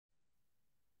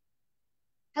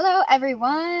Hello,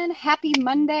 everyone. Happy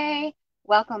Monday.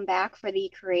 Welcome back for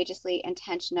the Courageously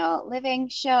Intentional Living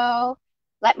Show.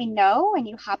 Let me know when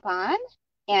you hop on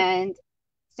and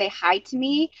say hi to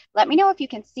me. Let me know if you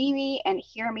can see me and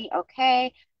hear me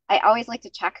okay. I always like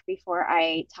to check before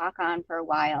I talk on for a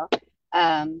while.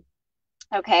 Um,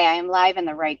 okay, I am live in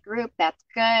the right group. That's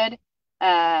good.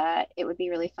 It would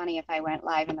be really funny if I went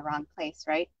live in the wrong place,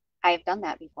 right? I have done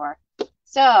that before.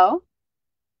 So,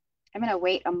 I'm going to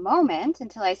wait a moment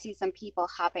until I see some people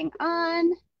hopping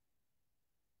on.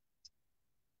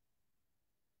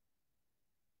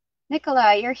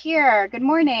 Nicola, you're here. Good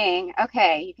morning.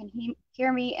 Okay, you can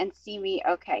hear me and see me.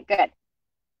 Okay, good,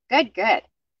 good, good.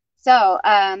 So,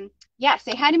 yeah,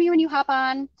 say hi to me when you hop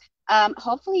on.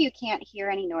 Hopefully, you can't hear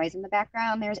any noise in the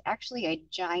background. There's actually a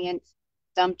giant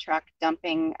dump truck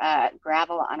dumping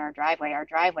gravel on our driveway. Our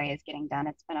driveway is getting done.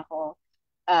 It's been a whole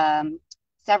um,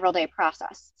 several day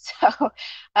process. So,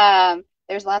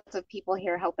 there's lots of people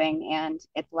here helping, and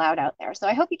it's loud out there. So,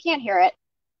 I hope you can't hear it.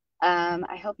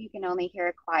 I hope you can only hear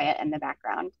it quiet in the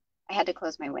background. I had to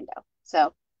close my window.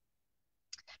 So,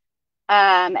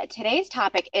 today's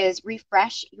topic is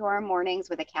refresh your mornings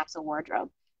with a capsule wardrobe.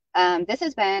 This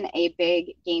has been a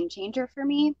big game changer for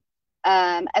me,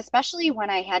 especially when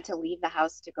I had to leave the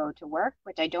house to go to work,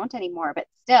 which I don't anymore, but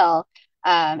still,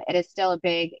 it is still a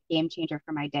big game changer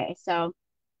for my day. So,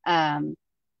 um,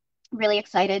 really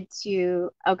excited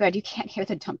to, oh, good, you can't hear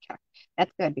the dump truck.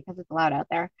 That's good because it's loud out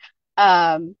there.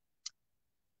 Um,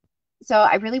 so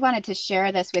I really wanted to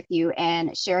share this with you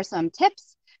and share some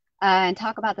tips and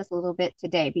talk about this a little bit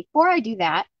today. Before I do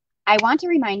that, I want to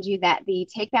remind you that the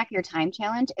Take Back Your Time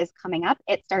Challenge is coming up.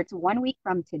 It starts 1 week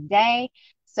from today.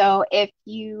 So if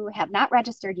you have not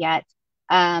registered yet,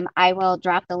 I will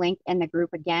drop the link in the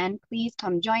group again. Please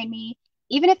come join me.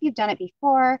 Even if you've done it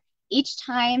before, each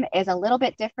time is a little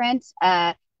bit different.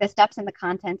 The steps and the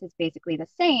content is basically the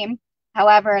same.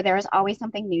 However, there is always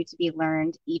something new to be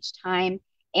learned each time.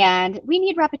 And we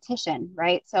need repetition,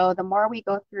 right? So the more we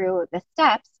go through the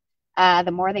steps,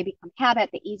 the more they become habit,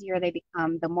 the easier they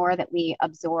become, the more that we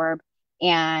absorb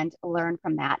and learn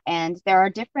from that. And there are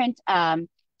different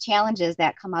challenges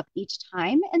that come up each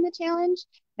time in the challenge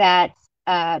that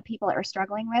people are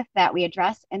struggling with that we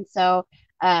address. And so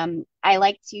I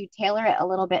like to tailor it a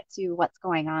little bit to what's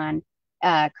going on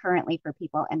currently for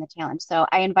people in the challenge. So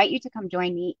I invite you to come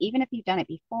join me, even if you've done it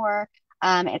before.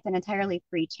 It's an entirely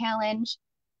free challenge.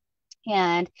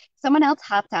 And someone else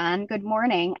hopped on. Good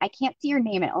morning. I can't see your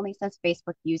name. It only says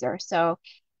Facebook user. So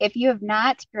if you have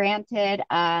not granted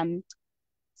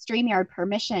StreamYard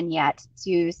permission yet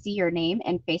to see your name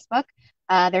in Facebook,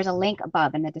 there's a link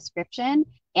above in the description.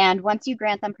 And once you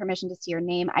grant them permission to see your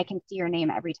name, I can see your name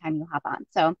every time you hop on.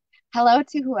 So hello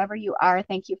to whoever you are.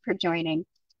 Thank you for joining.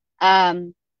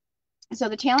 Um, so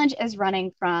the challenge is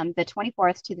running from the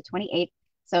 24th to the 28th.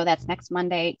 So that's next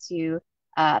Monday to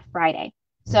Friday.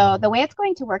 So the way it's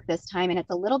going to work this time, and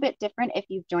it's a little bit different if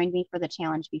you've joined me for the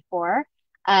challenge before,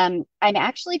 I'm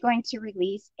actually going to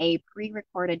release a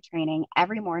pre-recorded training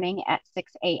every morning at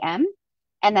 6 a.m.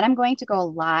 And then I'm going to go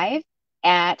live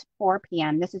at 4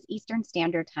 p.m. This is Eastern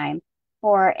Standard Time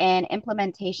for an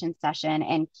implementation session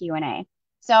and Q&A.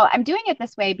 So I'm doing it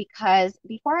this way because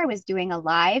before I was doing a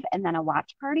live and then a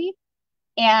watch party,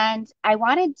 and I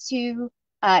wanted to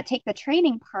take the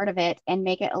training part of it and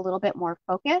make it a little bit more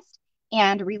focused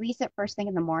and release it first thing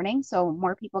in the morning so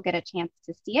more people get a chance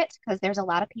to see it because there's a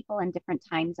lot of people in different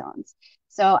time zones.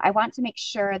 So I want to make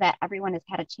sure that everyone has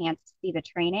had a chance to see the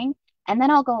training. And then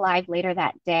I'll go live later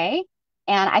that day.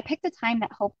 And I picked a time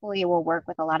that hopefully will work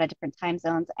with a lot of different time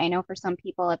zones. I know for some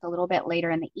people it's a little bit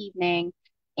later in the evening,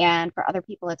 and for other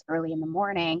people it's early in the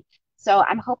morning. So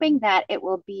I'm hoping that it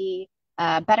will be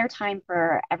better time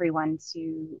for everyone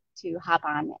to hop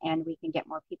on and we can get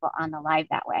more people on the live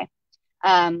that way.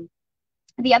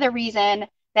 The other reason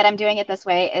that I'm doing it this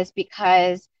way is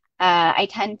because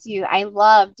I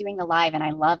love doing the live and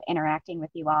I love interacting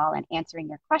with you all and answering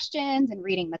your questions and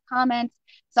reading the comments.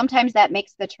 Sometimes that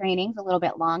makes the trainings a little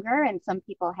bit longer and some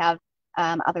people have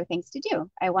other things to do.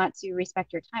 I want to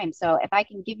respect your time. So if I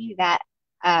can give you that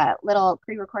little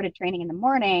pre-recorded training in the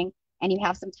morning and you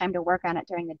have some time to work on it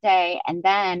during the day, and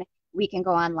then we can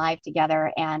go on live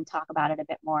together and talk about it a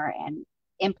bit more and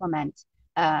implement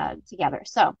together.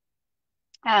 So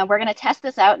we're going to test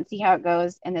this out and see how it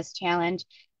goes in this challenge.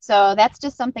 So that's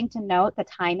just something to note. The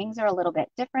timings are a little bit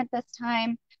different this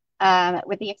time.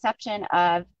 With the exception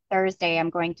of Thursday,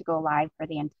 I'm going to go live for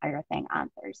the entire thing on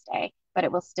Thursday, but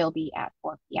it will still be at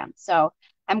 4 p.m. So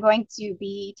I'm going to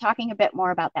be talking a bit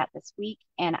more about that this week,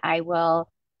 and I will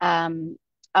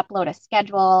upload a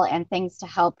schedule and things to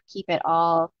help keep it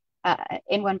all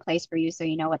in one place for you so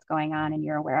you know what's going on and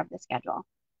you're aware of the schedule.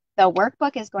 The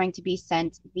workbook is going to be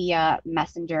sent via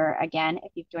Messenger again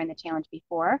if you've joined the challenge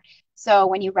before. So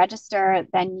when you register,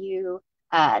 then you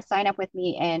sign up with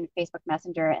me in Facebook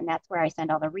Messenger, and that's where I send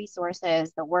all the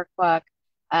resources, the workbook,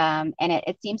 and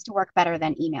it seems to work better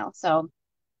than email. So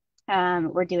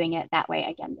we're doing it that way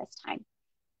again this time.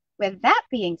 With that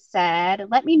being said,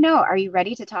 let me know, are you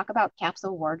ready to talk about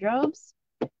capsule wardrobes?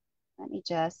 Let me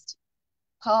just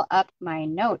pull up my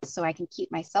notes so I can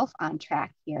keep myself on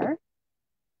track here.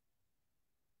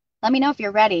 Let me know if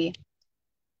you're ready.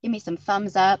 Give me some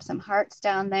thumbs up, some hearts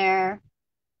down there.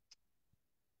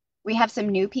 We have some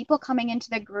new people coming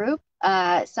into the group.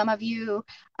 Some of you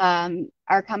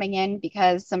are coming in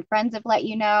because some friends have let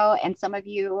you know, and some of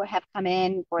you have come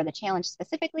in for the challenge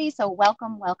specifically. So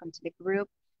welcome, welcome to the group.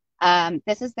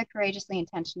 This is the Courageously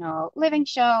Intentional Living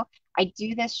Show. I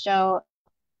do this show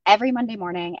every Monday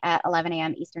morning at 11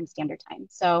 a.m. Eastern Standard Time.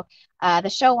 So the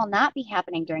show will not be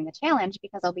happening during the challenge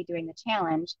because I'll be doing the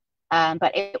challenge,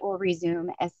 but it will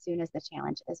resume as soon as the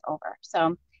challenge is over.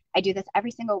 So I do this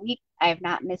every single week. I have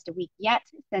not missed a week yet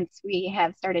since we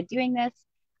have started doing this.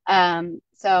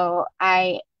 So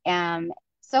I am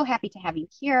so happy to have you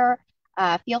here.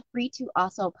 Feel free to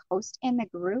also post in the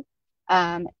group,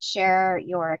 share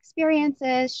your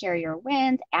experiences, share your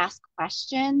wins, ask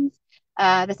questions.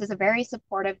 This is a very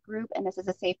supportive group, and this is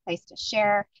a safe place to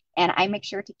share, and I make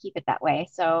sure to keep it that way.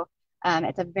 So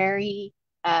it's a very,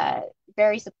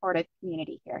 very supportive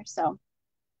community here. So,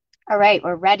 all right,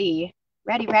 we're ready.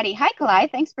 Ready, ready. Hi,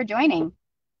 Kalai. Thanks for joining.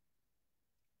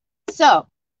 So,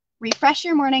 refresh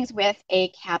your mornings with a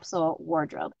capsule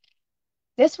wardrobe.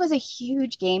 This was a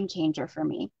huge game changer for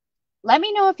me. Let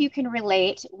me know if you can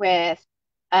relate with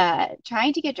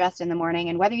trying to get dressed in the morning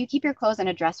and whether you keep your clothes in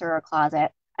a dresser or a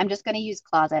closet. I'm just going to use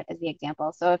closet as the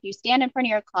example. So if you stand in front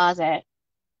of your closet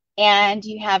and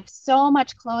you have so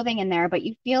much clothing in there, but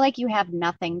you feel like you have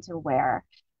nothing to wear,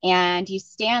 and you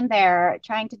stand there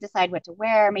trying to decide what to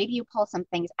wear, maybe you pull some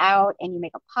things out and you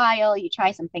make a pile, you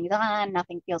try some things on,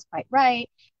 nothing feels quite right.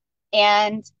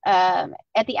 And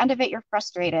at the end of it, you're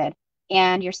frustrated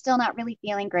and you're still not really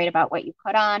feeling great about what you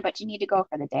put on, but you need to go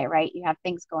for the day, right? You have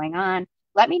things going on.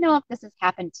 Let me know if this has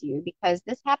happened to you because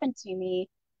this happened to me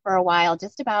for a while,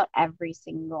 just about every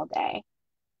single day.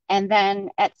 And then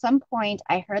at some point,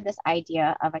 I heard this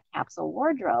idea of a capsule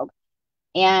wardrobe.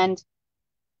 And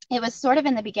it was sort of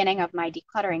in the beginning of my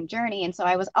decluttering journey. And so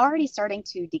I was already starting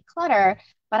to declutter,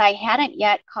 but I hadn't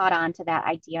yet caught on to that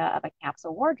idea of a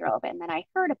capsule wardrobe. And then I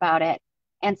heard about it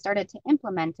and started to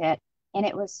implement it. And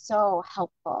it was so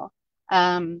helpful.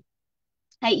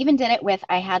 I even did it with,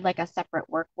 I had like a separate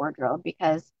work wardrobe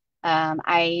because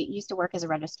I used to work as a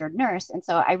registered nurse. And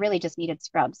so I really just needed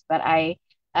scrubs, but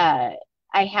uh,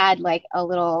 I had like a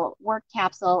little work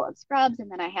capsule of scrubs. And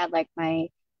then I had like my,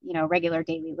 regular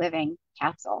daily living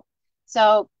capsule.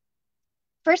 So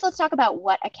first, let's talk about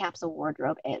what a capsule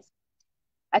wardrobe is.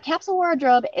 A capsule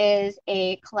wardrobe is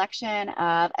a collection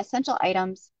of essential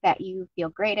items that you feel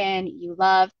great in, you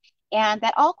love, and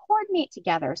that all coordinate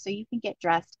together so you can get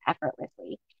dressed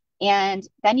effortlessly. And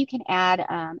then you can add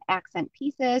accent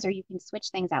pieces or you can switch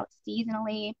things out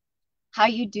seasonally. How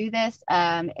you do this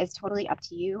is totally up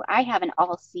to you. I have an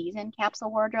all season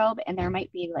capsule wardrobe, and there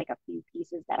might be like a few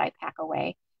pieces that I pack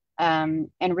away. And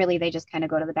really, they just kind of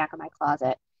go to the back of my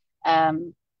closet.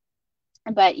 Um,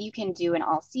 but you can do an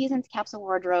all seasons capsule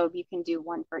wardrobe. You can do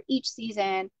one for each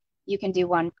season. You can do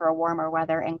one for warmer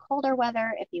weather and colder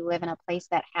weather if you live in a place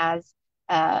that has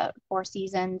 4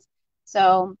 seasons.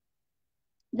 So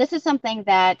this is something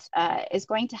that is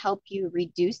going to help you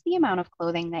reduce the amount of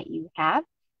clothing that you have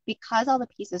because all the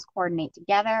pieces coordinate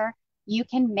together. You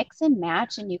can mix and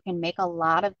match and you can make a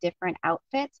lot of different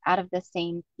outfits out of the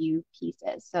same few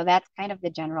pieces. So that's kind of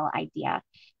the general idea.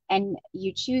 And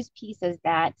you choose pieces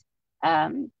that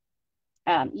um,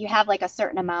 you have like a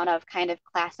certain amount of kind of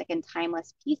classic and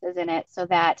timeless pieces in it so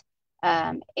that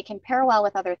it can pair well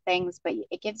with other things, but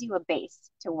it gives you a base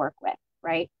to work with,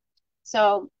 right?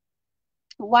 So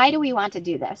why do we want to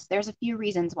do this? There's a few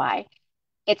reasons why.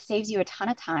 It saves you a ton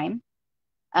of time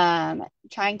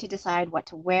trying to decide what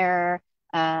to wear,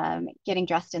 getting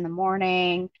dressed in the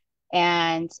morning,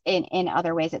 and in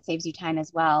other ways, it saves you time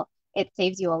as well. It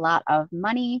saves you a lot of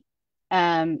money.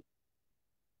 Um,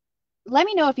 Let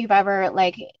me know if you've ever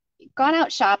like gone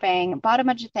out shopping, bought a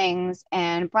bunch of things,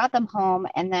 and brought them home,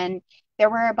 and then there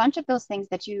were a bunch of those things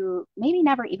that you maybe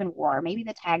never even wore. Maybe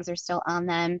the tags are still on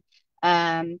them.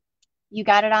 Um, you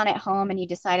got it on at home and you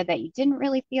decided that you didn't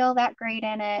really feel that great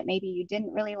in it. Maybe you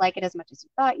didn't really like it as much as you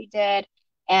thought you did.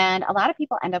 And a lot of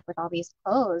people end up with all these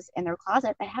clothes in their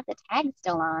closet that have the tag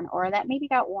still on, or that maybe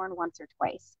got worn once or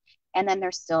twice, and then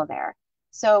they're still there.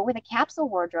 So with a capsule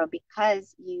wardrobe,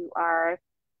 because you are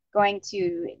going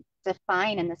to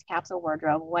define in this capsule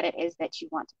wardrobe what it is that you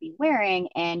want to be wearing,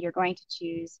 and you're going to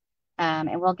choose, and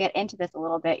we'll get into this a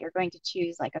little bit, you're going to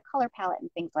choose like a color palette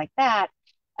and things like that.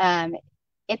 Um,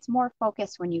 it's more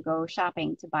focused when you go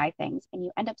shopping to buy things, and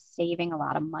you end up saving a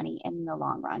lot of money in the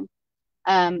long run.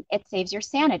 It saves your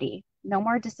sanity. No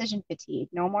more decision fatigue.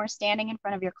 No more standing in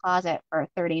front of your closet for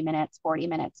 30 minutes, 40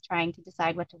 minutes, trying to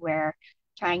decide what to wear,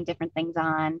 trying different things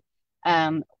on.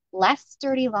 Um, Less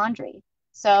dirty laundry.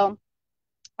 So,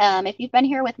 if you've been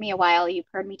here with me a while, you've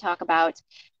heard me talk about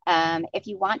if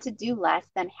you want to do less,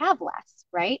 then have less,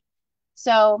 right?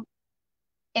 So,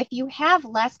 if you have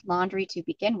less laundry to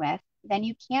begin with, then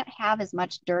you can't have as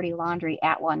much dirty laundry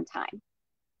at one time.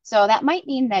 So that might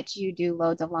mean that you do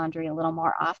loads of laundry a little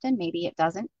more often. Maybe it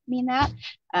doesn't mean that.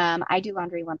 I do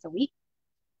laundry once a week.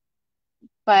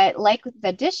 But like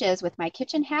the dishes with my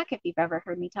kitchen hack, if you've ever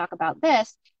heard me talk about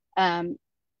this, um,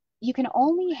 you can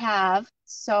only have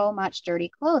so much dirty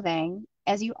clothing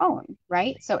as you own,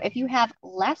 right? So if you have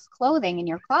less clothing in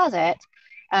your closet,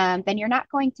 then you're not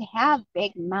going to have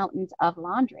big mountains of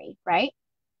laundry, right?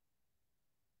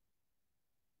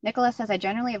 Nicholas says, I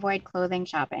generally avoid clothing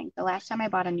shopping. The last time I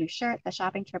bought a new shirt, the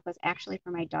shopping trip was actually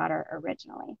for my daughter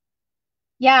originally.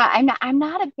 Yeah, I'm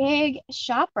not a big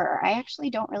shopper. I actually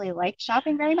don't really like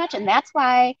shopping very much, and that's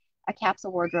why a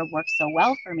capsule wardrobe works so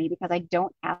well for me because I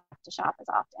don't have to shop as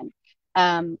often.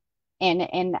 Um,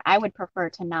 and I would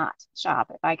prefer to not shop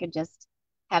if I could just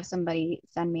have somebody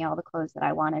send me all the clothes that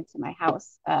I wanted to my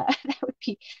house.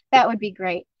 That would be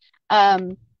great.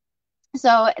 Um,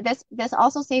 so this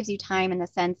also saves you time in the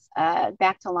sense,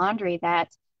 back to laundry, that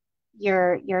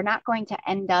you're not going to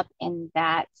end up in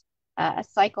that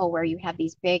cycle where you have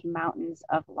these big mountains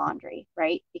of laundry,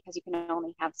 right? Because you can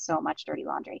only have so much dirty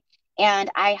laundry. And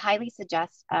I highly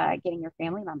suggest getting your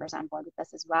family members on board with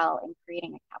this as well and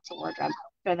creating a capsule wardrobe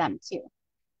for them too.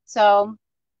 So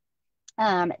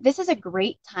this is a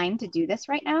great time to do this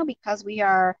right now because we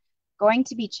are going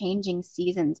to be changing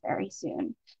seasons very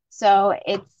soon. So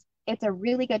it's a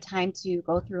really good time to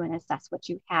go through and assess what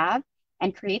you have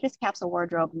and create this capsule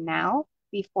wardrobe now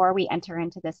before we enter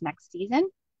into this next season.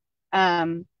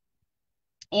 Um,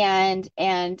 and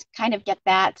kind of get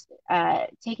that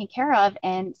taken care of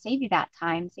and save you that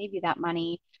time, save you that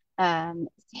money,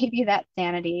 save you that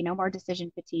sanity, no more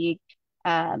decision fatigue.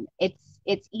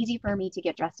 It's easy for me to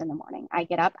get dressed in the morning. I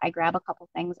get up, I grab a couple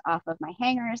things off of my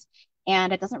hangers,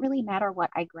 and it doesn't really matter what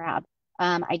I grab.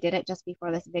 I did it just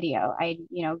before this video. I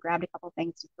grabbed a couple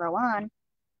things to throw on,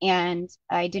 and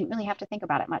I didn't really have to think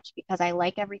about it much because I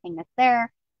like everything that's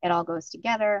there. It all goes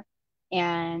together,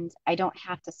 and I don't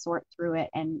have to sort through it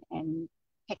and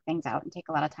pick things out and take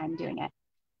a lot of time doing it.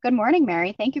 Good morning,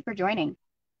 Mary. Thank you for joining.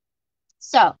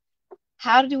 So,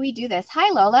 how do we do this? Hi,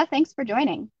 Lola. Thanks for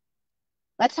joining.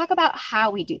 Let's talk about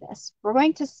how we do this. We're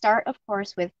going to start, of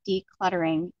course, with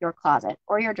decluttering your closet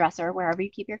or your dresser, wherever you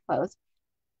keep your clothes.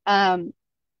 I'm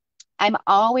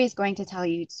always going to tell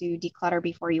you to declutter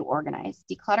before you organize.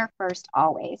 Declutter first,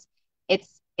 always.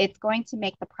 It's going to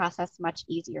make the process much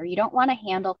easier. You don't want to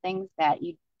handle things that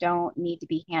you don't need to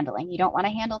be handling. You don't want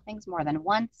to handle things more than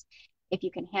once. If you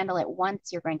can handle it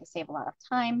once, you're going to save a lot of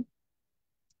time.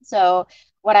 So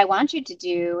what I want you to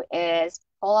do is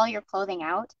pull all your clothing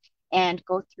out and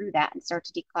go through that and start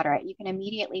to declutter it. You can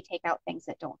immediately take out things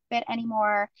that don't fit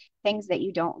anymore, things that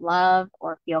you don't love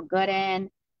or feel good in,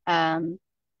 um,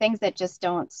 things that just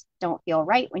don't feel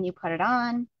right when you put it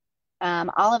on.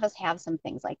 All of us have some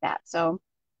things like that. So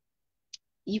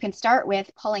you can start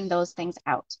with pulling those things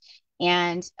out,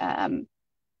 and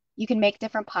you can make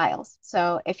different piles.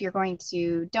 So if you're going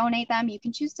to donate them, you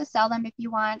can choose to sell them if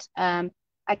you want.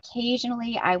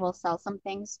 Occasionally, I will sell some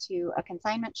things to a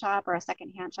consignment shop or a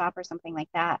secondhand shop or something like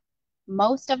that.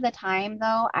 Most of the time,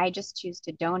 though, I just choose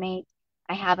to donate.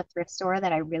 I have a thrift store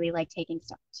that I really like taking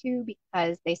stuff to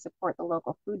because they support the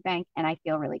local food bank, and I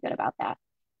feel really good about that.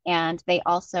 And they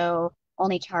also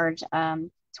only charge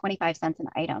 25 cents an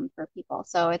item for people.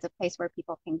 So it's a place where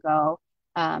people can go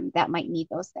that might need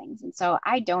those things. And so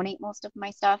I donate most of my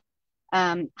stuff.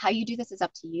 How you do this is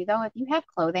up to you, though. If you have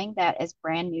clothing that is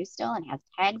brand new still and has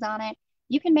tags on it,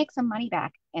 you can make some money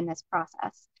back in this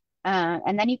process.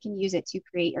 And then you can use it to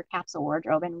create your capsule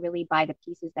wardrobe and really buy the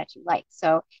pieces that you like.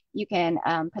 So you can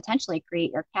potentially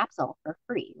create your capsule for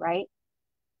free, right?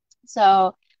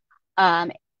 So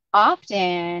um,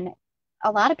 often,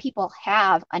 a lot of people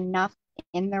have enough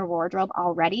in their wardrobe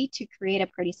already to create a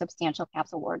pretty substantial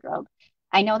capsule wardrobe.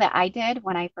 I know that I did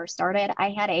when I first started. I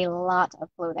had a lot of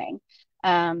clothing.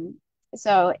 Um,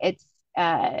 so it's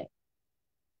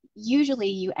usually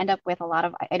you end up with a lot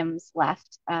of items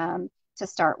left to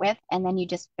start with, and then you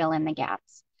just fill in the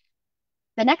gaps.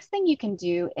 The next thing you can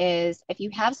do is if you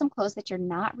have some clothes that you're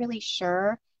not really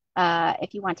sure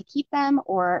if you want to keep them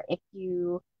or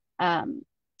um,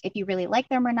 if you really like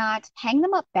them or not, hang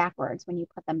them up backwards when you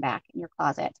put them back in your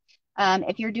closet.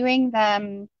 If you're doing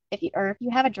them, if you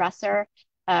have a dresser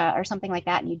or something like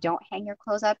that and you don't hang your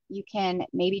clothes up, you can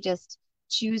maybe just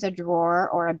choose a drawer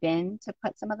or a bin to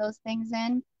put some of those things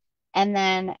in. And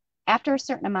then after a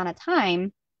certain amount of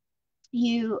time,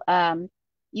 you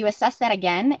you assess that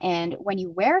again, and when you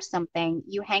wear something,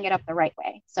 you hang it up the right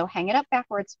way. So hang it up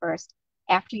backwards first.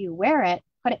 After you wear it,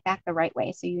 put it back the right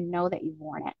way so you know that you've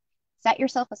worn it. Set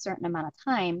yourself a certain amount of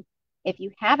time. If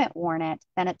you haven't worn it,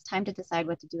 then it's time to decide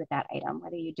what to do with that item,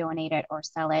 whether you donate it or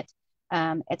sell it.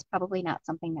 It's probably not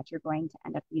something that you're going to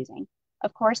end up using.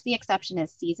 Of course, the exception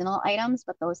is seasonal items,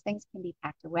 but those things can be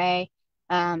packed away.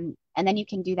 And then you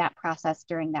can do that process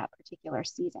during that particular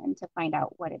season to find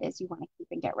out what it is you want to keep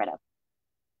and get rid of.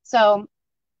 So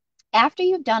after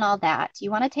you've done all that,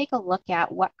 you want to take a look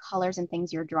at what colors and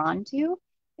things you're drawn to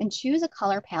and choose a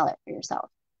color palette for yourself.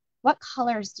 What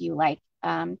colors do you like?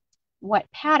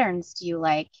 What patterns do you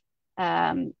like?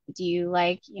 Do you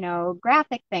like,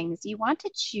 graphic things? You want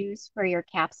to choose for your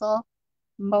capsule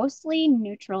mostly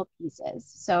neutral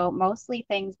pieces. So mostly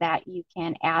things that you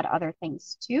can add other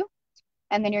things to.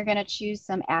 And then you're going to choose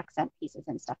some accent pieces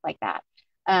and stuff like that.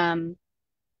 Um,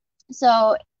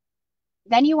 so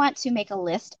then you want to make a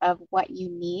list of what you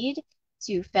need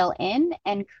to fill in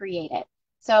and create it.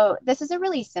 So this is a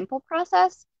really simple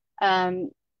process. Um,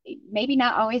 Maybe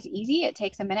not always easy. It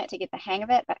takes a minute to get the hang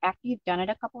of it, but after you've done it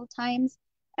a couple of times,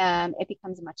 it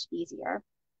becomes much easier.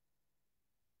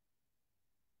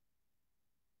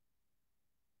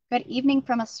 Good evening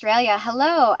from Australia.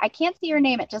 Hello. I can't see your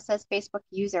name. It just says Facebook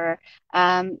user.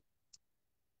 Um,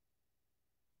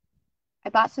 I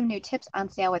bought some new tips on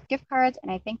sale with gift cards,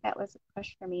 and I think that was a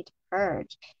push for me to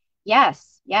purge.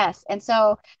 Yes, yes. And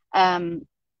so, um,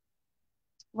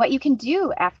 what you can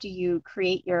do after you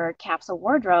create your capsule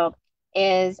wardrobe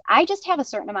is I just have a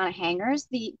certain amount of hangers.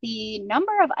 The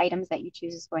number of items that you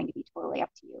choose is going to be totally up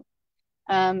to you.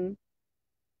 Um,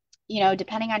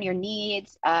 depending on your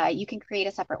needs, you can create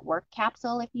a separate work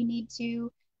capsule if you need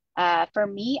to. For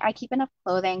me, I keep enough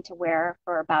clothing to wear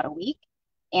for about a week,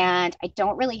 and I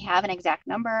don't really have an exact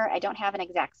number. I don't have an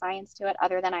exact science to it,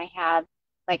 other than I have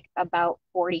like about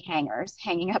 40 hangers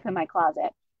hanging up in my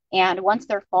closet. And once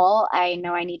they're full, I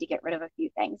know I need to get rid of a few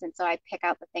things. And so I pick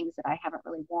out the things that I haven't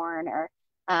really worn, or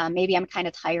maybe I'm kind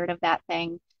of tired of that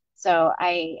thing. So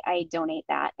I donate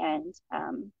that, and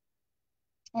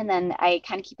then I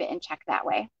kind of keep it in check that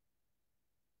way.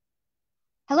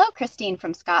 Hello, Christine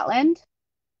from Scotland.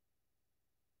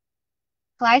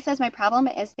 Kalai says, my problem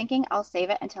is thinking I'll save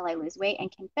it until I lose weight and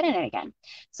can fit in it again.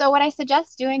 So what I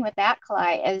suggest doing with that,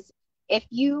 Kalai, is if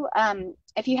you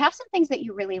have some things that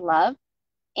you really love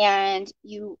and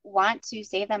you want to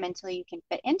save them until you can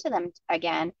fit into them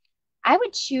again, I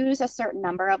would choose a certain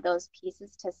number of those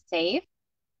pieces to save.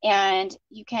 And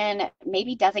you can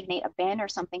maybe designate a bin or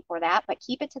something for that, but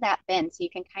keep it to that bin so you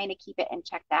can kind of keep it in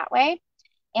check that way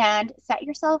and set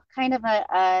yourself kind of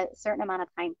a certain amount of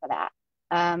time for that,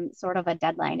 sort of a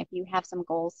deadline if you have some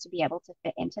goals to be able to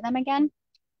fit into them again.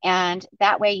 And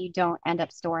that way you don't end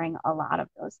up storing a lot of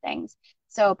those things.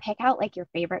 So pick out like your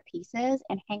favorite pieces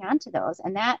and hang on to those.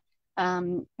 And that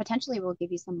potentially will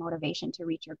give you some motivation to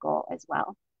reach your goal as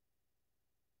well.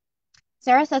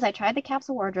 Sarah says, I tried the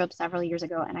capsule wardrobe several years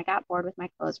ago and I got bored with my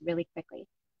clothes really quickly.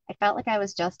 I felt like I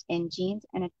was just in jeans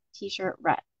and a t-shirt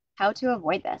rut. How to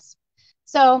avoid this?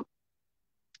 So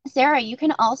Sarah, you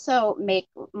can also make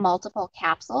multiple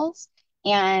capsules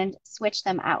and switch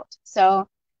them out. So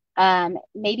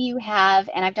maybe you have,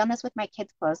 and I've done this with my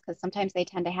kids' clothes because sometimes they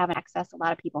tend to have an excess. A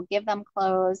lot of people give them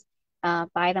clothes,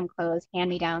 buy them clothes,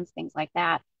 hand-me-downs, things like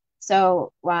that.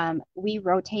 So we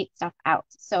rotate stuff out.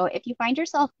 So if you find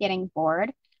yourself getting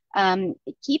bored,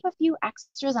 keep a few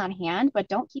extras on hand, but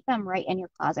don't keep them right in your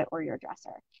closet or your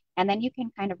dresser. And then you can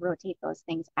kind of rotate those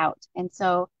things out. And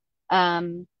so,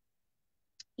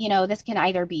 this can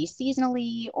either be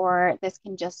seasonally or this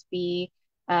can just be,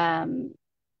 um,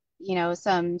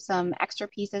 some extra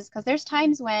pieces because there's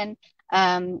times when,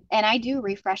 and I do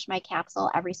refresh my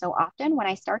capsule every so often. When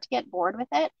I start to get bored with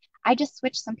it, I just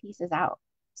switch some pieces out.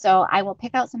 So I will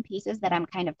pick out some pieces that I'm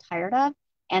kind of tired of,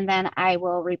 and then I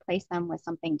will replace them with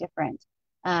something different,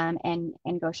 and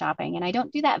go shopping. And I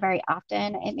don't do that very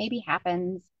often. It maybe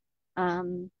happens.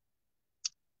 Um,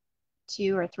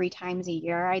 two or three times a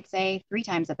year, I'd say three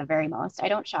times at the very most. I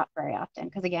don't shop very often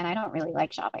because again, I don't really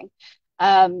like shopping.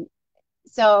 Um,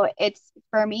 so it's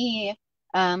for me,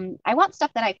 I want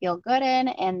stuff that I feel good in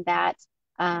and that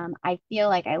I feel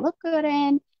like I look good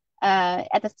in.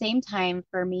 At the same time,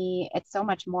 for me, it's so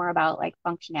much more about like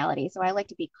functionality. So I like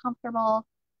to be comfortable.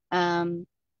 Um,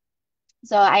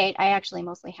 so I actually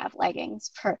mostly have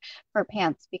leggings for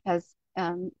pants because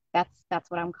that's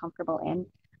what I'm comfortable in.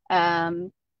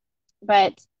 Um,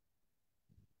 but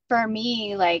for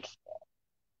me, like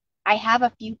I have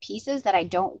a few pieces that I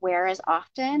don't wear as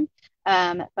often,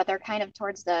 but they're kind of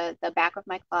towards the back of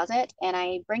my closet, and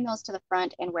I bring those to the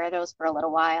front and wear those for a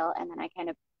little while, and then I kind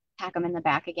of pack them in the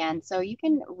back again. So you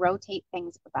can rotate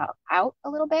things about out a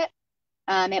little bit.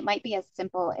 It might be as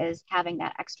simple as having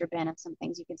that extra bin of some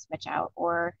things you can switch out,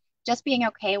 or just being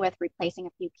okay with replacing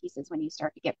a few pieces when you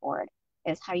start to get bored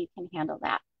is how you can handle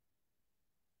that.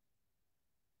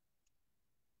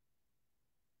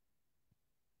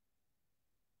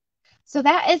 So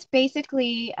that is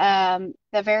basically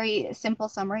the very simple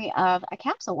summary of a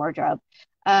capsule wardrobe.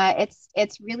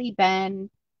 It's really been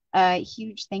a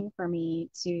huge thing for me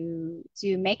to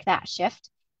make that shift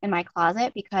in my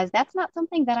closet because that's not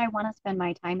something that I want to spend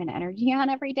my time and energy on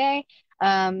every day.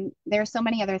 There's so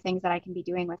many other things that I can be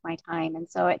doing with my time, and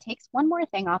so it takes one more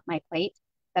thing off my plate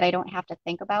that I don't have to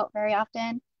think about very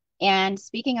often. And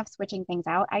speaking of switching things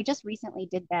out, I just recently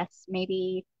did this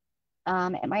maybe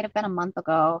it might have been a month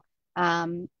ago.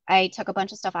 I took a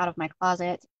bunch of stuff out of my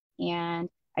closet and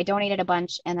I donated a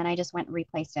bunch and then I just went and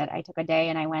replaced it. I took a day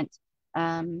and I went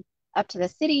um, up to the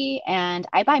city and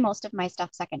I buy most of my stuff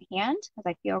secondhand because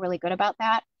I feel really good about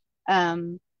that.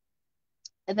 Um,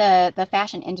 the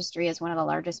fashion industry is one of the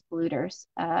largest polluters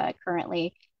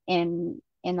currently in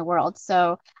the world.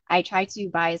 So I try to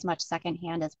buy as much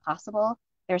secondhand as possible.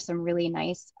 There's some really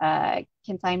nice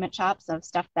consignment shops of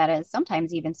stuff that is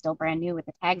sometimes even still brand new with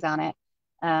the tags on it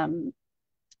um,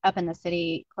 up in the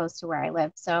city close to where I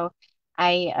live. So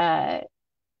I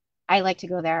I like to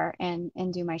go there and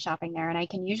do my shopping there, and I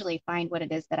can usually find what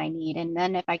it is that I need. And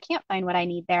then if I can't find what I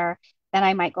need there, then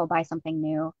I might go buy something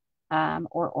new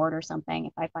or order something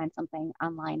if I find something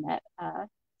online that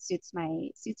suits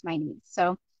my needs.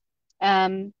 So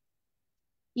um,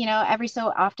 every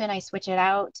so often I switch it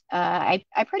out. I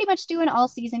pretty much do an all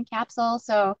season capsule.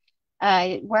 So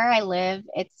where I live,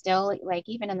 it's still like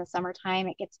even in the summertime,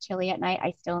 it gets chilly at night.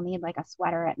 I still need like a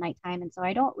sweater at nighttime. And so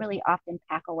I don't really often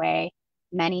pack away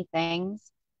many things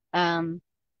um,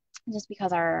 just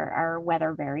because our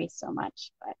weather varies so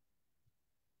much. But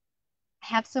I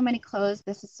have so many clothes.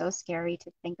 This is so scary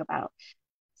to think about.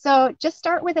 So just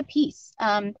start with a piece.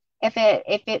 If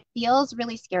it feels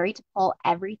really scary to pull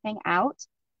everything out,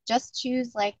 just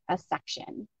choose like a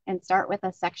section and start with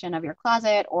a section of your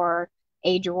closet or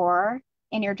a drawer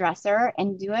in your dresser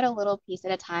and do it a little piece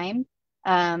at a time.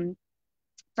 Um,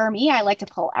 for me, I like to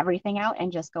pull everything out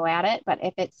and just go at it. But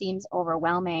if it seems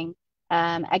overwhelming,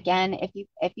 again, if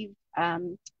you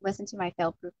listened to my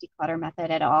fail-proof declutter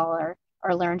method at all,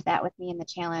 or learned that with me in the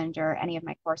challenge or any of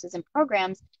my courses and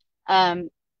programs, um,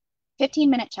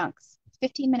 15-minute chunks.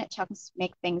 15-minute chunks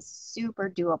make things super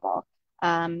doable.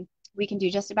 We can do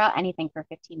just about anything for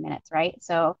 15 minutes, right?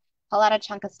 So pull out a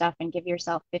chunk of stuff and give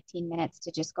yourself 15 minutes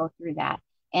to just go through that.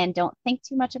 And don't think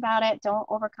too much about it. Don't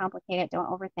overcomplicate it. Don't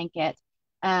overthink it.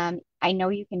 I know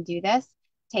you can do this.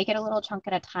 Take it a little chunk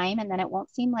at a time, and then it won't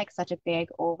seem like such a big,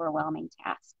 overwhelming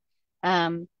task.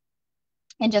 Um,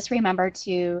 and just remember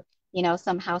to,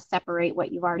 somehow separate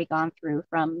what you've already gone through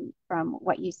from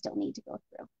what you still need to go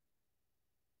through.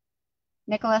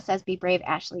 Nicholas says, be brave,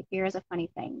 Ashley. Fear is a funny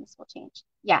thing. This will change.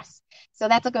 Yes. So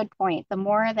that's a good point. The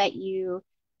more that you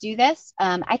do this,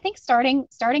 I think starting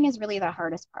is really the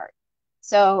hardest part.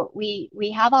 So we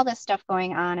have all this stuff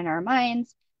going on in our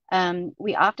minds.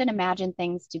 We often imagine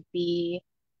things to be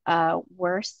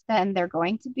worse than they're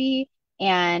going to be.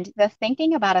 And the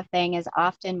thinking about a thing is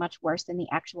often much worse than the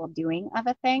actual doing of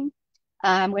a thing,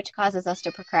 which causes us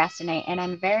to procrastinate. And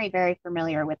I'm very, very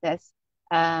familiar with this.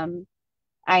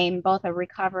 I'm both a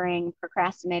recovering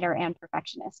procrastinator and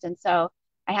perfectionist. And so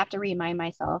I have to remind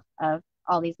myself of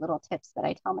all these little tips that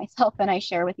I tell myself and I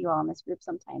share with you all in this group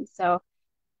sometimes. So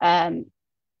um,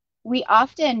 we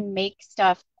often make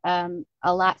stuff a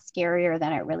lot scarier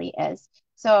than it really is.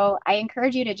 So I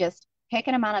encourage you to just pick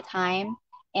an amount of time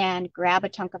and grab a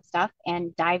chunk of stuff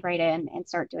and dive right in and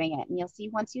start doing it. And you'll see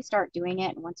once you start doing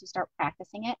it and once you start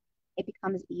practicing it, it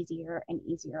becomes easier and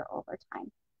easier over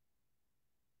time.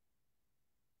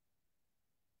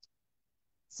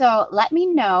 So let me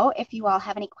know if you all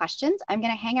have any questions. I'm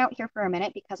going to hang out here for a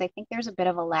minute because I think there's a bit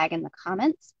of a lag in the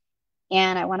comments.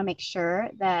 And I want to make sure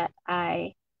that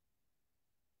I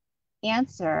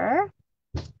answer.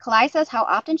 Kalai says, how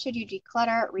often should you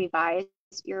declutter, revise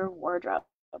your wardrobe?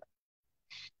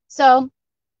 So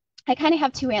I kind of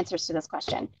have two answers to this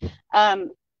question.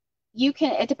 Um,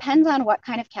 it depends on what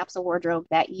kind of capsule wardrobe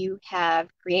that you have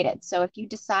created. So if you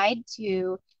decide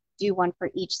to do one for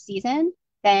each season,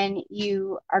 then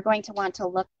you are going to want to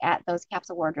look at those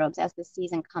capsule wardrobes as the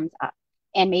season comes up.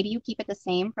 And maybe you keep it the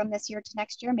same from this year to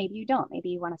next year. Maybe you don't. Maybe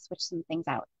you want to switch some things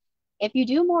out. If you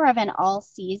do more of an all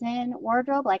season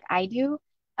wardrobe like I do,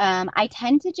 I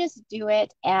tend to just do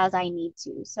it as I need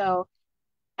to. So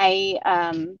I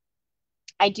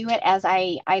I do it as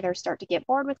I either start to get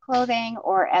bored with clothing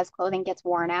or as clothing gets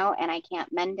worn out and I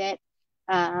can't mend it.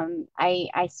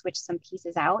 I switch some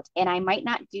pieces out and I might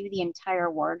not do the entire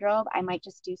wardrobe. I might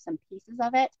just do some pieces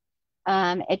of it.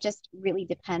 It just really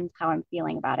depends how I'm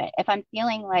feeling about it. If I'm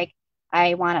feeling like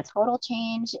I want a total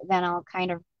change, then I'll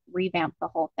kind of revamp the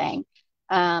whole thing.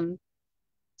 Um,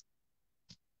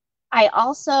 I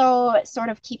also sort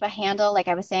of keep a handle, like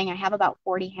I was saying, I have about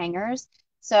 40 hangers.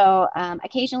 So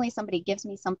occasionally somebody gives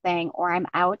me something or I'm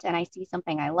out and I see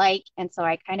something I like. And so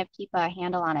I kind of keep a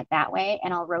handle on it that way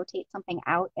and I'll rotate something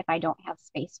out if I don't have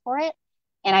space for it.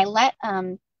 And I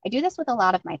do this with a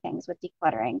lot of my things with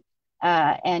decluttering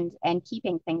and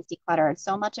keeping things decluttered.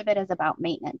 So much of it is about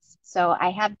maintenance. So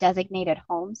I have designated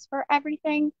homes for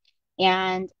everything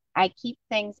and I keep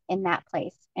things in that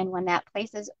place. And when that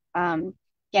place is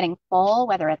getting full,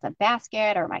 whether it's a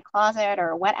basket or my closet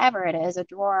or whatever it is, a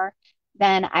drawer,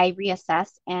 then I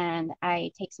reassess and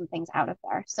I take some things out of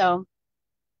there. So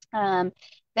um,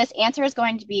 this answer is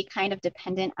going to be kind of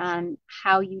dependent on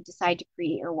how you decide to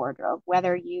create your wardrobe,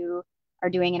 whether you are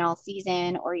doing an all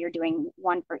season or you're doing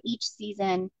one for each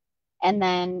season. And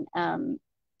then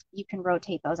you can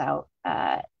rotate those out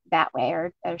that way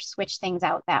or switch things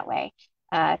out that way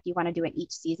if you want to do it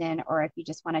each season or if you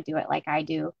just want to do it like I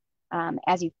do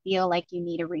as you feel like you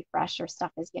need a refresh or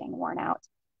stuff is getting worn out.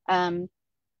 Um,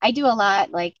 I do a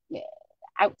lot like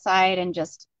outside and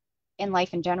just in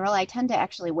life in general. I tend to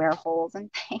actually wear holes and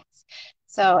things.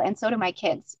 So, and so do my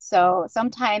kids. So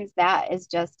sometimes that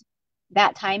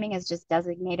timing is just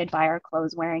designated by our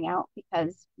clothes wearing out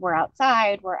because we're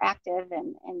outside, we're active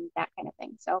and that kind of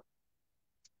thing. So,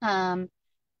 um,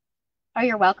 oh,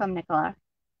 you're welcome, Nicola.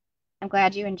 I'm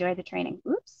glad you enjoyed the training.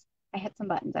 Oops, I hit some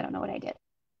buttons. I don't know what I did.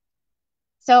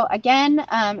 So again,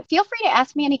 feel free to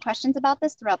ask me any questions about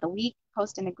this throughout the week,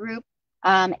 post in the group.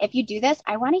 If you do this,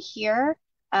 I want to hear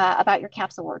about your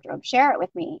capsule wardrobe. Share it with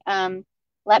me.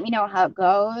 Let me know how it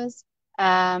goes.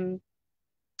 I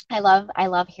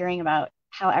love hearing about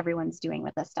how everyone's doing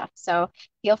with this stuff. So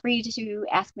feel free to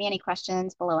ask me any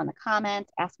questions below in the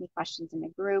comments, ask me questions in the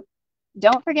group.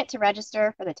 Don't forget to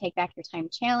register for the Take Back Your Time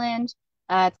challenge.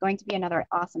 It's going to be another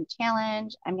awesome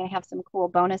challenge. I'm going to have some cool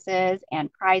bonuses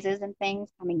and prizes and things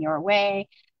coming your way.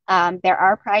 There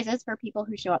are prizes for people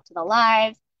who show up to the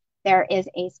lives. There is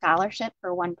a scholarship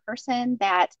for one person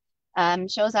that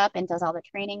shows up and does all the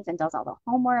trainings and does all the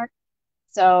homework.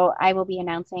 So I will be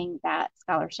announcing that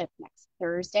scholarship next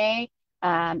Thursday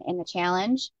in the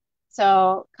challenge.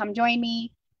 So come join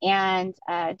me and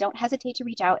don't hesitate to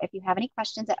reach out if you have any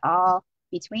questions at all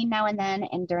between now and then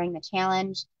and during the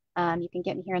challenge. You can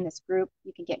get me here in this group.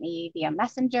 You can get me via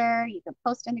Messenger. You can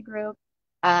post in the group.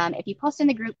 If you post in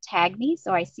the group, tag me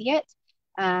so I see it.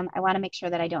 I want to make sure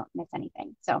that I don't miss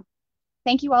anything. So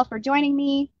thank you all for joining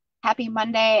me. Happy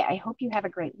Monday. I hope you have a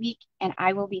great week, and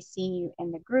I will be seeing you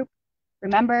in the group.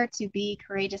 Remember to be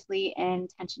courageously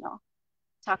intentional.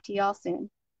 Talk to you all soon.